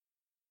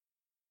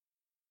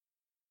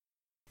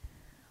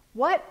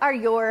What are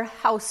your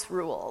house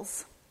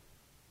rules?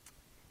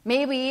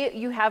 Maybe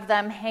you have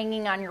them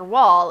hanging on your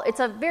wall. It's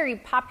a very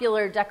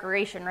popular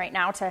decoration right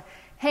now to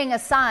hang a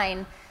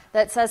sign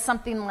that says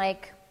something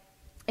like,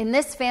 in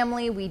this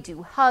family, we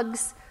do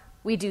hugs,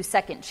 we do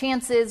second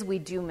chances, we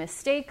do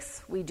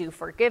mistakes, we do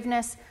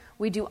forgiveness,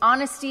 we do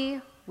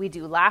honesty, we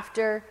do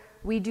laughter,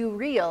 we do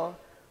real,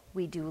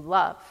 we do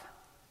love.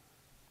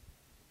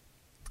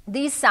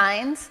 These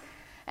signs,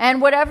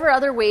 and whatever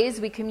other ways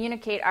we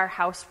communicate our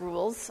house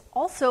rules,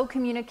 also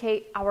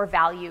communicate our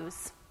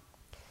values.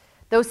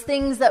 Those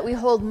things that we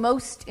hold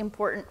most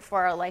important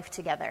for our life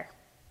together.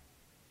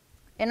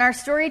 In our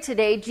story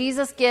today,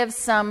 Jesus gives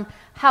some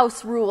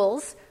house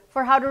rules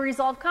for how to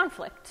resolve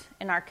conflict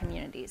in our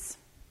communities.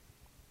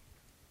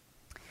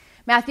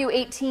 Matthew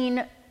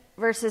 18,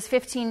 verses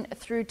 15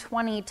 through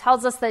 20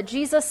 tells us that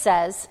Jesus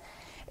says,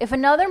 "If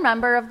another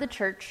member of the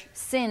church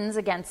sins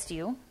against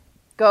you,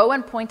 go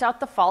and point out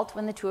the fault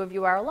when the two of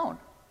you are alone.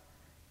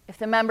 If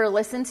the member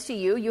listens to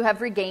you, you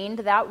have regained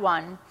that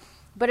one.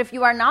 But if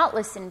you are not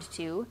listened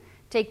to,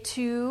 take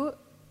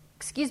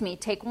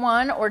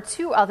one or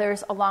two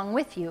others along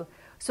with you,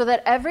 so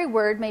that every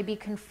word may be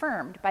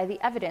confirmed by the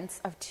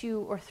evidence of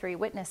 2 or 3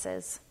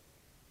 witnesses.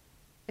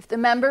 If the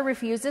member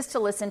refuses to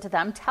listen to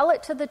them, tell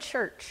it to the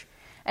church.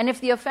 And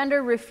if the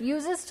offender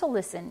refuses to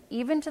listen,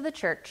 even to the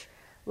church,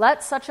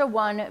 let such a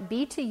one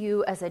be to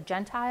you as a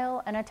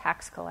Gentile and a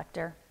tax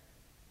collector.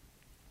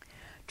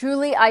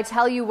 Truly, I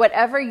tell you,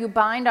 whatever you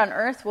bind on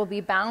earth will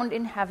be bound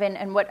in heaven,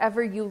 and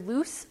whatever you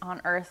loose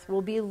on earth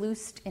will be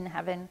loosed in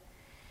heaven.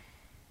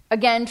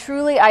 Again,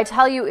 truly, I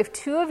tell you, if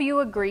 2 of you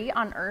agree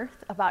on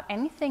earth about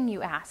anything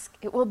you ask,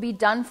 it will be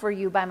done for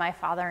you by my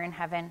Father in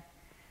heaven.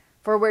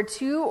 For where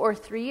 2 or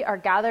 3 are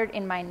gathered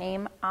in my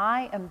name,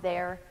 I am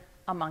there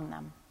among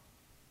them."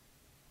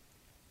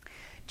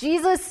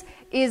 Jesus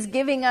is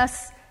giving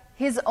us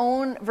his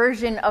own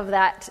version of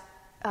that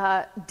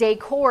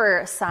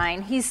decor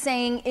sign. He's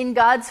saying, in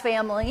God's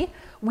family,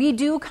 we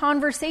do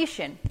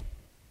conversation,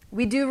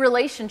 we do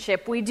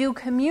relationship, we do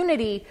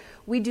community,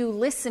 we do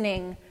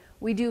listening,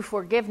 we do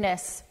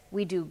forgiveness,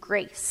 we do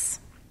grace.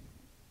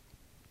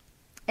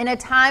 In a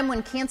time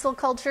when cancel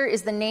culture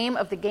is the name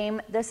of the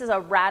game, this is a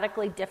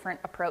radically different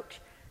approach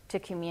to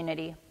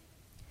community.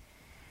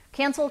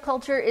 Cancel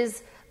culture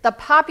is the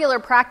popular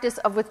practice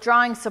of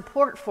withdrawing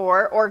support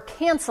for or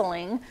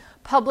canceling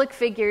public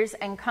figures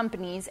and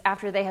companies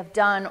after they have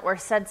done or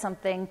said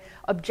something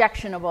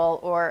objectionable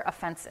or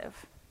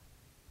offensive.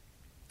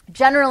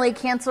 Generally,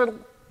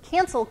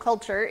 cancel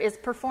culture is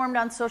performed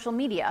on social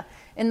media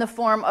in the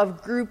form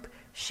of group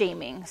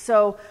shaming.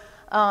 So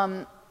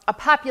a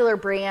popular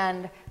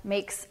brand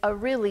makes a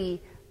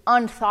really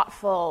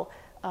unthoughtful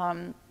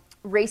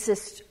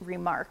racist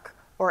remark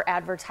or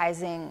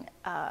advertising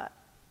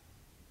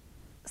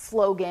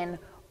slogan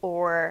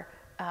or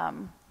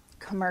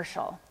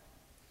commercial.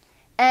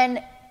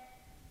 And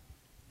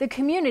the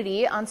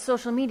community on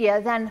social media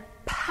then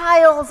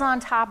piles on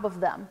top of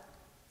them,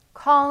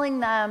 calling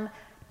them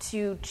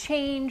to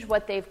change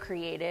what they've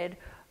created,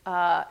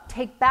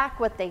 take back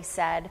what they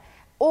said,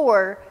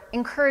 or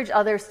encourage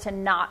others to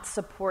not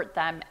support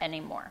them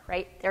anymore,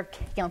 right? They're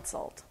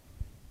canceled.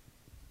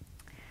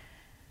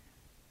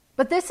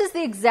 But this is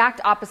the exact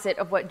opposite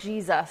of what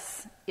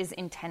Jesus is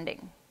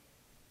intending.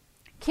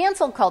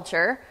 Cancel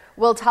culture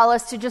will tell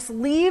us to just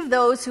leave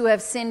those who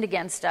have sinned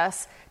against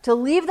us, to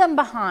leave them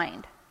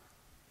behind,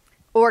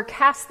 or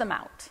cast them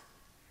out.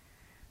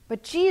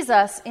 But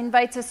Jesus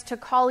invites us to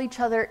call each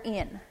other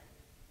in,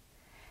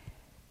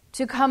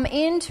 to come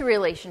into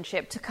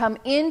relationship, to come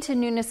into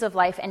newness of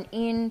life and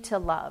into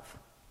love.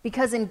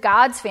 Because in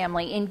God's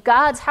family, in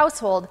God's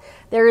household,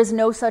 there is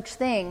no such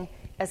thing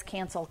as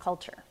cancel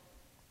culture.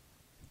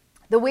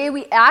 The way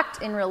we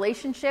act in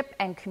relationship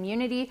and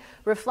community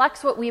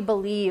reflects what we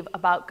believe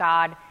about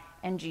God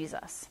and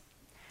Jesus.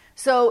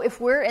 So if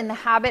we're in the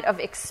habit of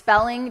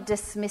expelling,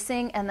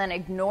 dismissing, and then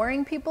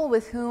ignoring people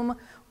with whom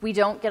we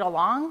don't get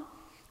along,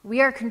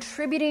 we are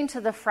contributing to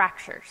the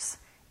fractures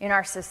in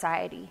our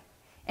society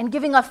and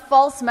giving a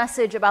false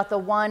message about the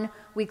one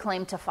we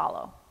claim to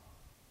follow.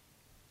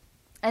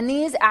 And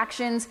these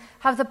actions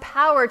have the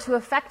power to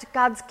affect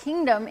God's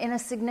kingdom in a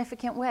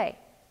significant way.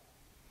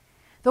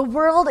 The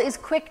world is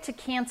quick to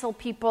cancel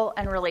people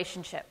and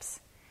relationships.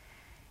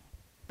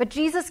 But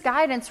Jesus'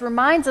 guidance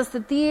reminds us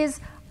that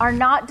these are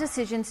not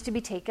decisions to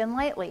be taken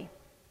lightly.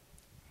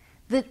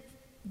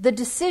 The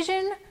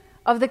decision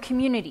of the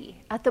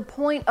community at the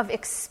point of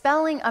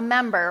expelling a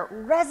member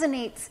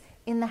resonates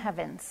in the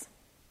heavens.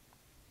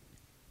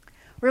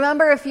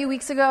 Remember a few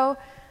weeks ago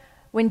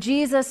when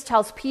Jesus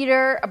tells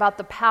Peter about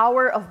the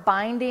power of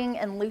binding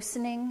and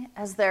loosening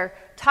as they're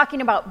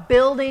talking about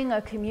building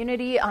a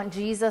community on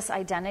Jesus'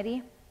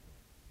 identity?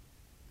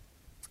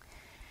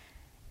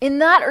 In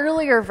that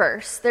earlier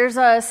verse, there's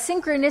a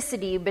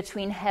synchronicity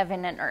between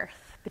heaven and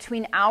earth,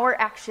 between our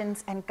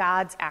actions and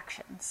God's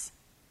actions.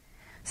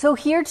 So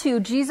here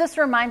too, Jesus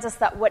reminds us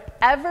that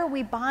whatever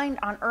we bind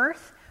on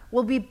earth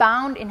will be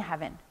bound in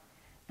heaven,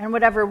 and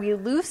whatever we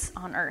loose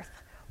on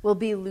earth will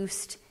be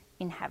loosed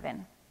in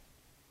heaven.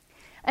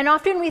 And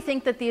often we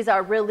think that these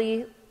are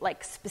really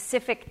like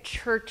specific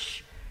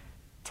church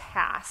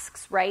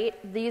tasks, right?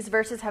 These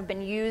verses have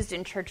been used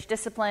in church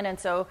discipline, and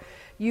so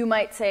you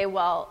might say,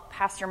 well,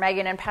 Pastor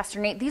Megan and Pastor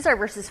Nate, these are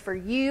verses for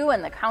you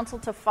and the council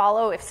to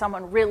follow if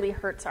someone really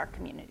hurts our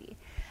community.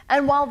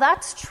 And while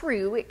that's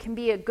true, it can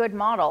be a good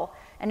model,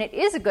 and it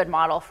is a good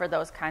model for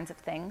those kinds of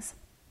things.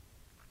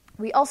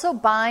 We also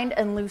bind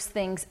and loose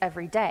things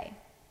every day,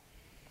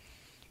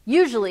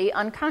 usually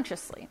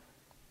unconsciously.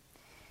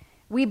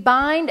 We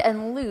bind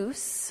and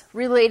loose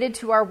related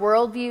to our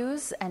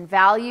worldviews and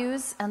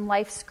values and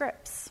life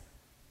scripts.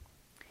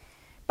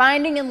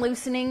 Binding and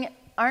loosening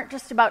aren't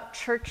just about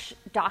church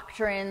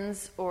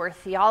doctrines or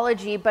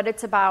theology, but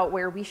it's about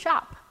where we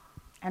shop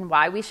and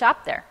why we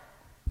shop there.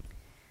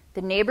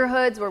 The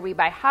neighborhoods where we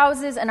buy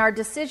houses, and our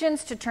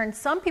decisions to turn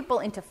some people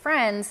into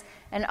friends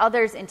and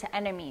others into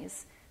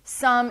enemies,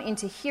 some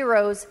into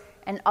heroes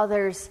and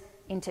others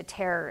into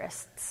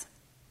terrorists.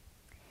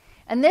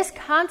 And this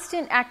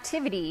constant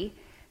activity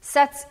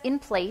sets in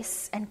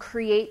place and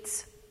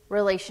creates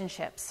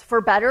relationships,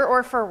 for better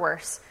or for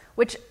worse,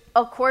 which,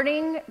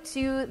 according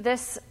to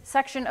this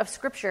section of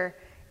Scripture,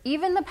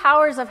 even the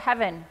powers of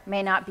heaven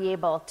may not be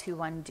able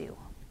to undo.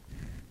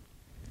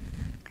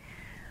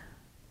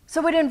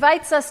 So it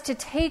invites us to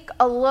take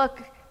a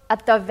look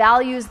at the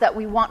values that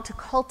we want to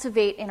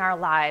cultivate in our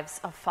lives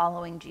of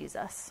following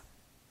Jesus.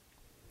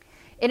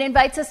 It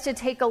invites us to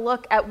take a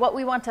look at what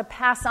we want to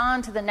pass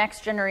on to the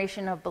next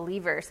generation of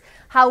believers,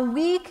 how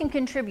we can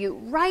contribute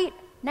right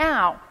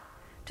now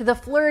to the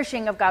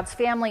flourishing of God's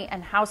family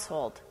and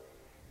household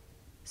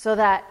so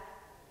that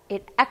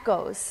it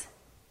echoes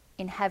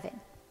in heaven.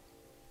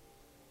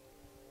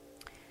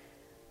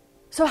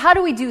 So how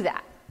do we do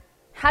that?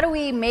 How do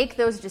we make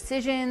those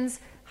decisions?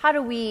 How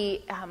do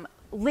we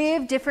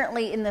live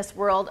differently in this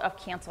world of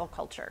cancel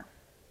culture?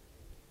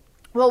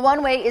 Well,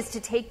 one way is to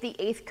take the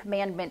 8th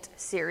commandment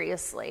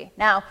seriously.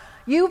 Now,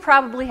 you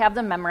probably have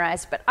them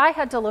memorized, but I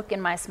had to look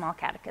in my small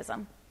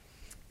catechism.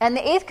 And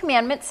the 8th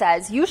commandment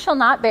says, "You shall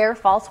not bear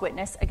false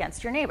witness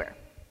against your neighbor."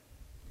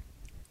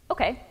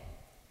 Okay.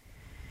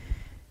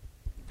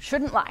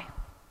 Shouldn't lie.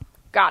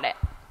 Got it.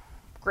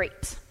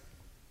 Great.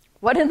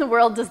 What in the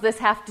world does this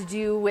have to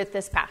do with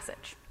this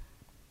passage?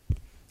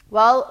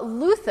 Well,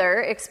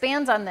 Luther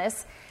expands on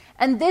this,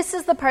 and this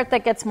is the part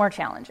that gets more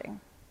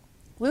challenging.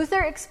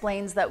 Luther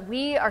explains that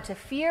we are to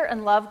fear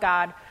and love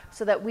God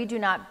so that we do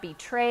not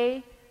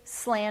betray,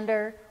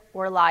 slander,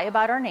 or lie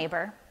about our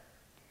neighbor,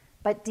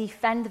 but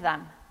defend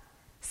them,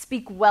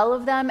 speak well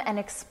of them, and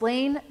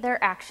explain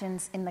their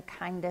actions in the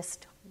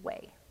kindest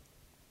way.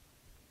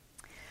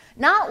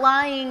 Not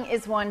lying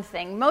is one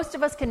thing. Most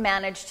of us can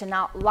manage to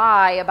not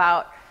lie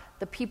about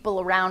the people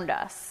around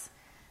us.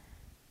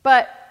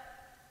 But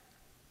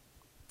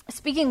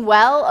speaking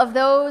well of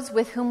those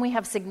with whom we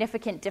have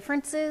significant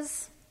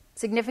differences,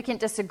 significant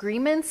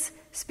disagreements,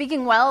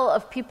 speaking well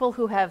of people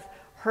who have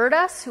hurt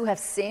us, who have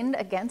sinned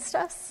against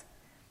us,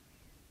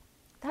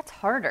 that's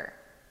harder.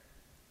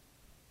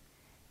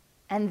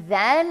 And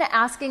then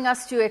asking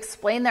us to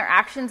explain their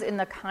actions in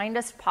the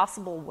kindest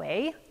possible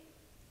way,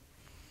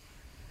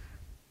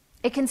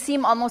 it can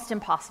seem almost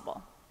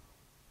impossible.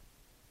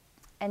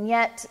 And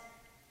yet,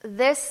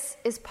 this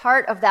is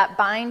part of that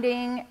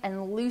binding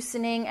and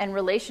loosening and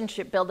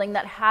relationship building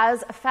that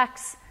has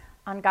effects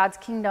on God's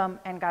kingdom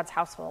and God's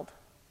household.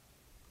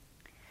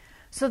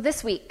 So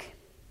this week,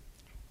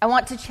 I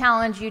want to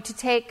challenge you to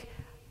take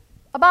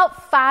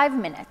about 5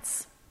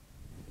 minutes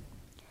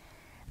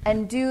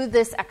and do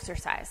this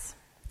exercise.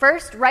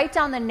 First, write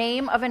down the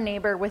name of a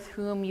neighbor with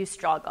whom you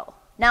struggle.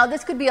 Now,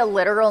 this could be a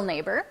literal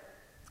neighbor.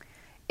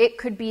 It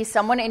could be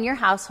someone in your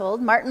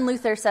household. Martin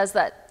Luther says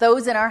that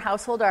those in our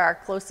household are our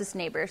closest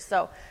neighbors.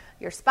 So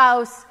your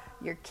spouse,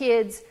 your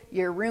kids,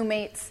 your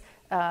roommates,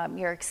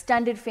 your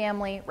extended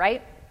family,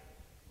 right?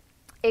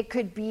 It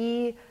could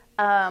be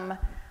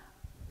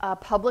a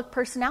public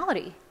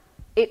personality.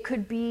 It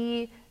could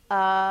be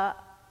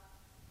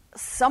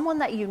someone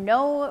that you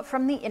know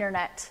from the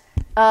internet.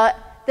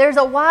 There's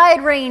a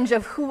wide range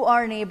of who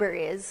our neighbor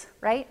is,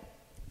 right?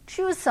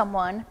 Choose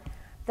someone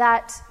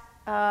that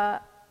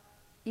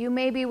you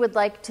maybe would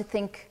like to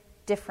think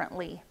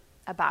differently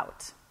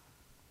about.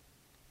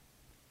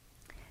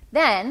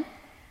 Then,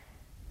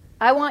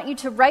 I want you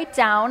to write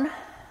down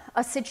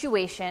a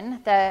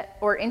situation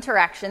or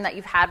interaction that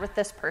you've had with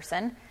this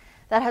person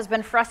that has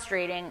been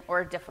frustrating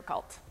or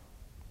difficult.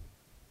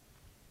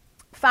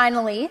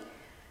 Finally,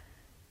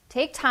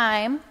 take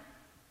time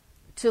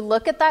to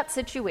look at that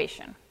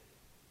situation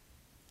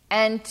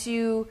and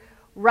to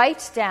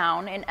write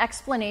down an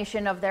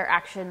explanation of their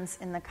actions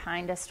in the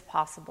kindest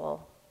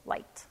possible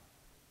light.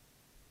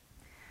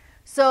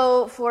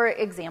 So, for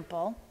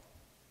example,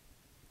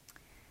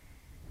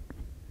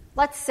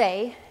 let's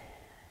say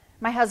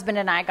my husband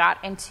and I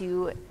got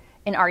into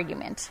an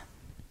argument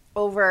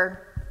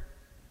over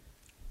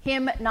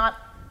him not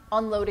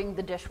unloading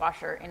the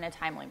dishwasher in a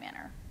timely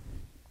manner.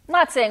 I'm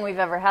not saying we've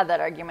ever had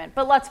that argument,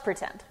 but let's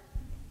pretend.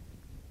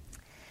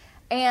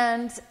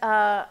 And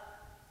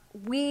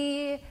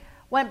we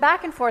went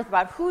back and forth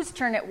about whose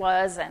turn it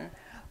was and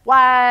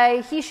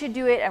why he should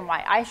do it and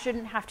why I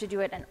shouldn't have to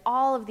do it and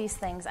all of these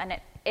things. And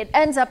it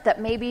ends up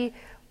that maybe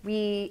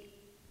we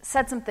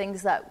said some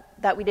things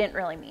that we didn't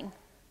really mean.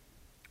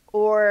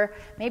 Or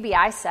maybe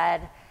I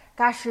said,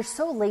 gosh, you're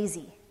so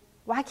lazy.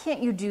 Why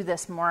can't you do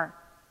this more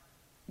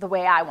the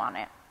way I want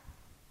it?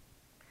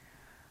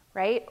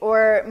 Right?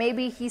 Or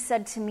maybe he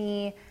said to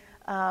me,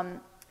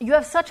 you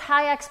have such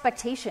high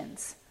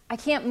expectations. I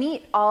can't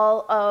meet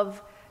all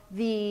of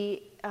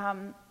the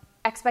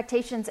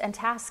expectations and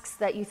tasks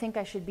that you think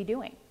I should be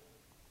doing.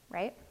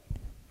 Right?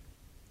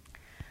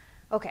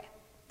 Okay,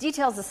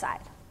 details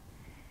aside.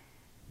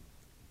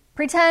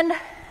 Pretend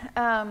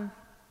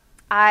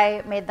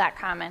I made that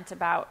comment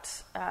about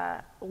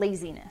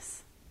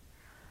laziness.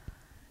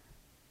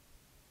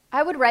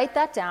 I would write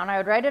that down. I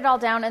would write it all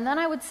down, and then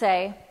I would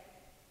say,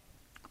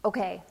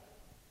 okay,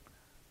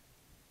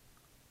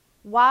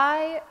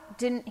 why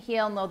didn't he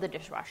unload the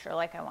dishwasher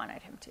like I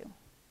wanted him to?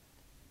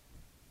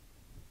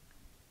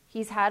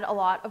 He's had a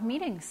lot of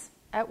meetings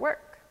at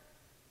work.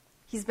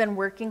 He's been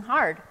working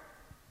hard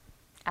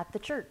at the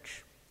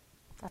church.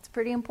 That's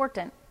pretty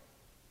important.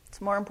 It's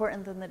more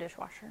important than the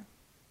dishwasher.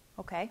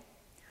 Okay?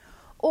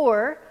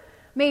 Or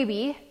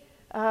maybe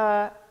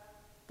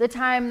the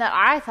time that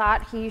I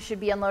thought he should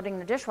be unloading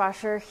the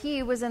dishwasher,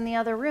 he was in the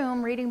other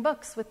room reading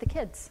books with the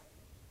kids.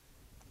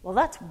 Well,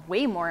 that's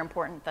way more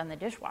important than the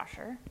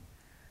dishwasher.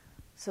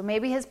 So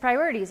maybe his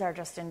priorities are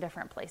just in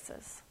different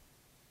places.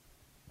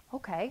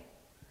 Okay.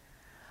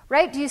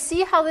 Right? Do you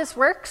see how this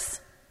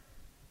works?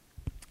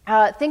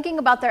 Thinking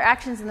about their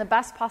actions in the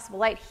best possible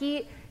light.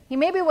 He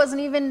maybe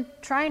wasn't even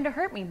trying to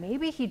hurt me.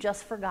 Maybe he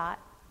just forgot.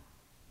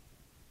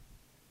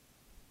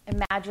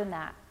 Imagine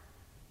that.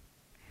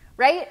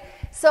 Right?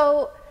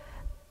 So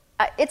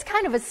it's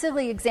kind of a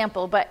silly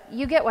example, but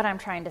you get what I'm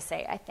trying to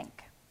say, I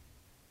think.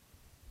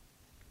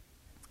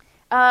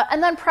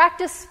 And then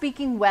practice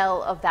speaking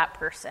well of that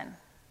person.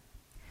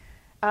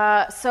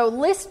 So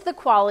list the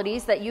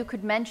qualities that you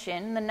could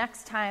mention the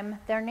next time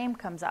their name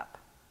comes up,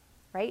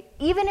 right?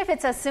 Even if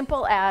it's as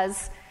simple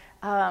as,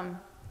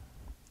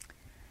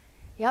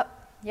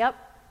 yep,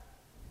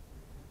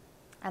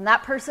 and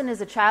that person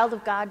is a child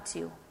of God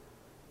too,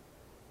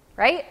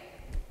 right?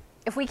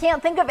 If we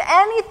can't think of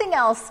anything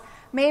else,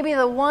 maybe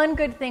the one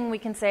good thing we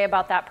can say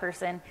about that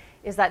person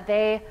is that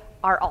they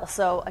are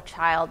also a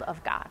child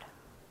of God.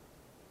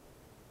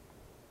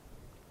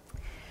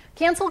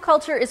 Cancel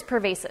culture is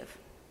pervasive,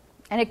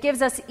 and it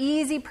gives us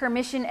easy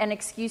permission and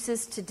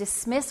excuses to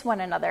dismiss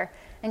one another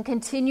and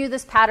continue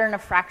this pattern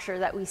of fracture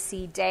that we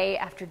see day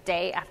after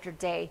day after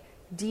day,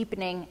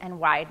 deepening and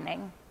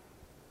widening.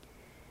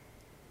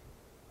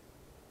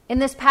 In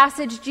this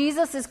passage,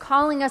 Jesus is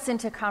calling us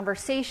into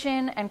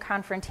conversation and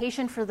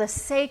confrontation for the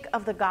sake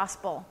of the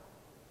gospel.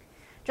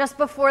 Just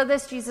before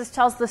this, Jesus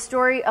tells the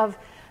story of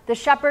the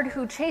shepherd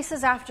who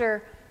chases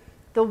after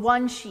the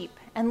one sheep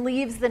and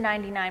leaves the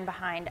 99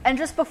 behind. And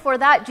just before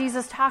that,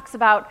 Jesus talks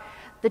about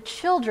the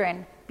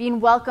children being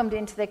welcomed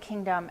into the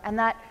kingdom and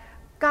that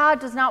God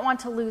does not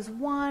want to lose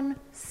one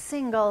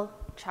single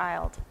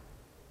child.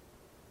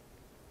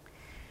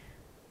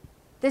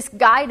 This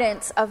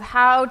guidance of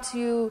how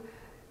to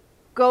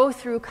go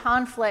through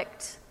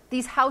conflict,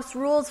 these house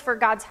rules for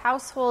God's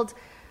household,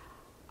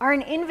 are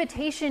an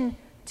invitation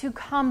to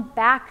come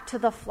back to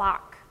the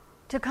flock,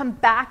 to come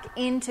back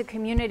into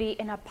community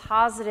in a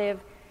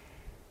positive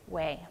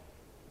way.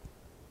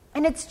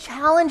 And it's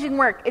challenging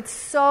work. It's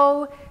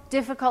so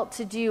difficult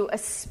to do,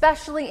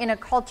 especially in a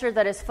culture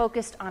that is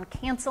focused on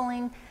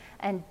canceling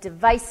and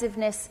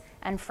divisiveness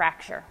and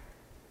fracture.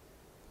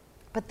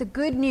 But the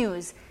good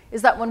news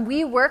is that when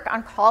we work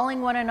on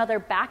calling one another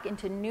back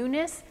into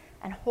newness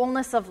and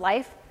wholeness of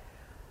life,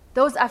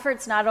 those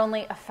efforts not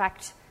only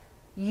affect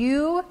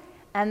you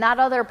and that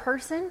other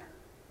person,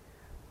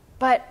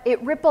 but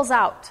it ripples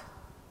out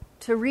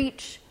to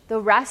reach the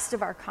rest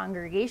of our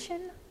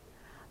congregation,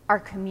 our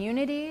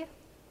community,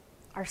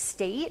 our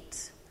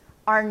state,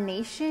 our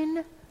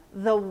nation,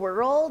 the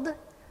world,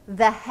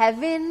 the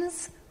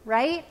heavens,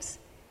 right?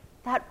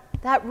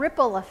 That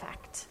ripple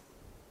effect.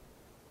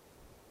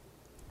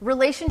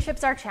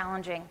 Relationships are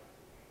challenging.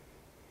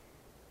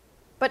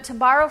 But to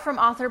borrow from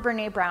author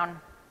Brené Brown,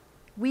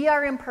 we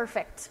are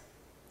imperfect.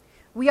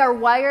 We are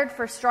wired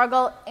for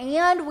struggle,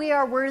 and we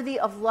are worthy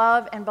of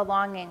love and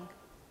belonging.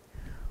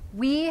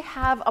 We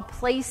have a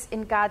place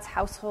in God's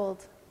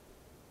household,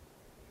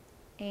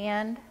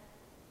 and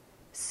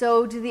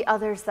so do the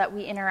others that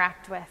we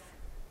interact with.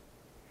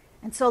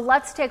 And so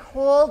let's take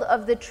hold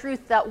of the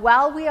truth that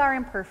while we are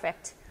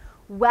imperfect,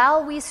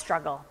 while we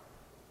struggle,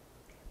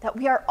 that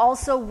we are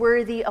also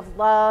worthy of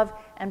love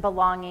and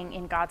belonging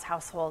in God's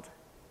household.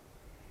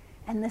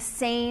 And the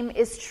same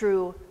is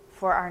true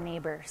for our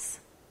neighbors.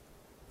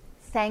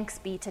 Thanks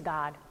be to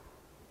God.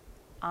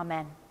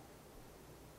 Amen.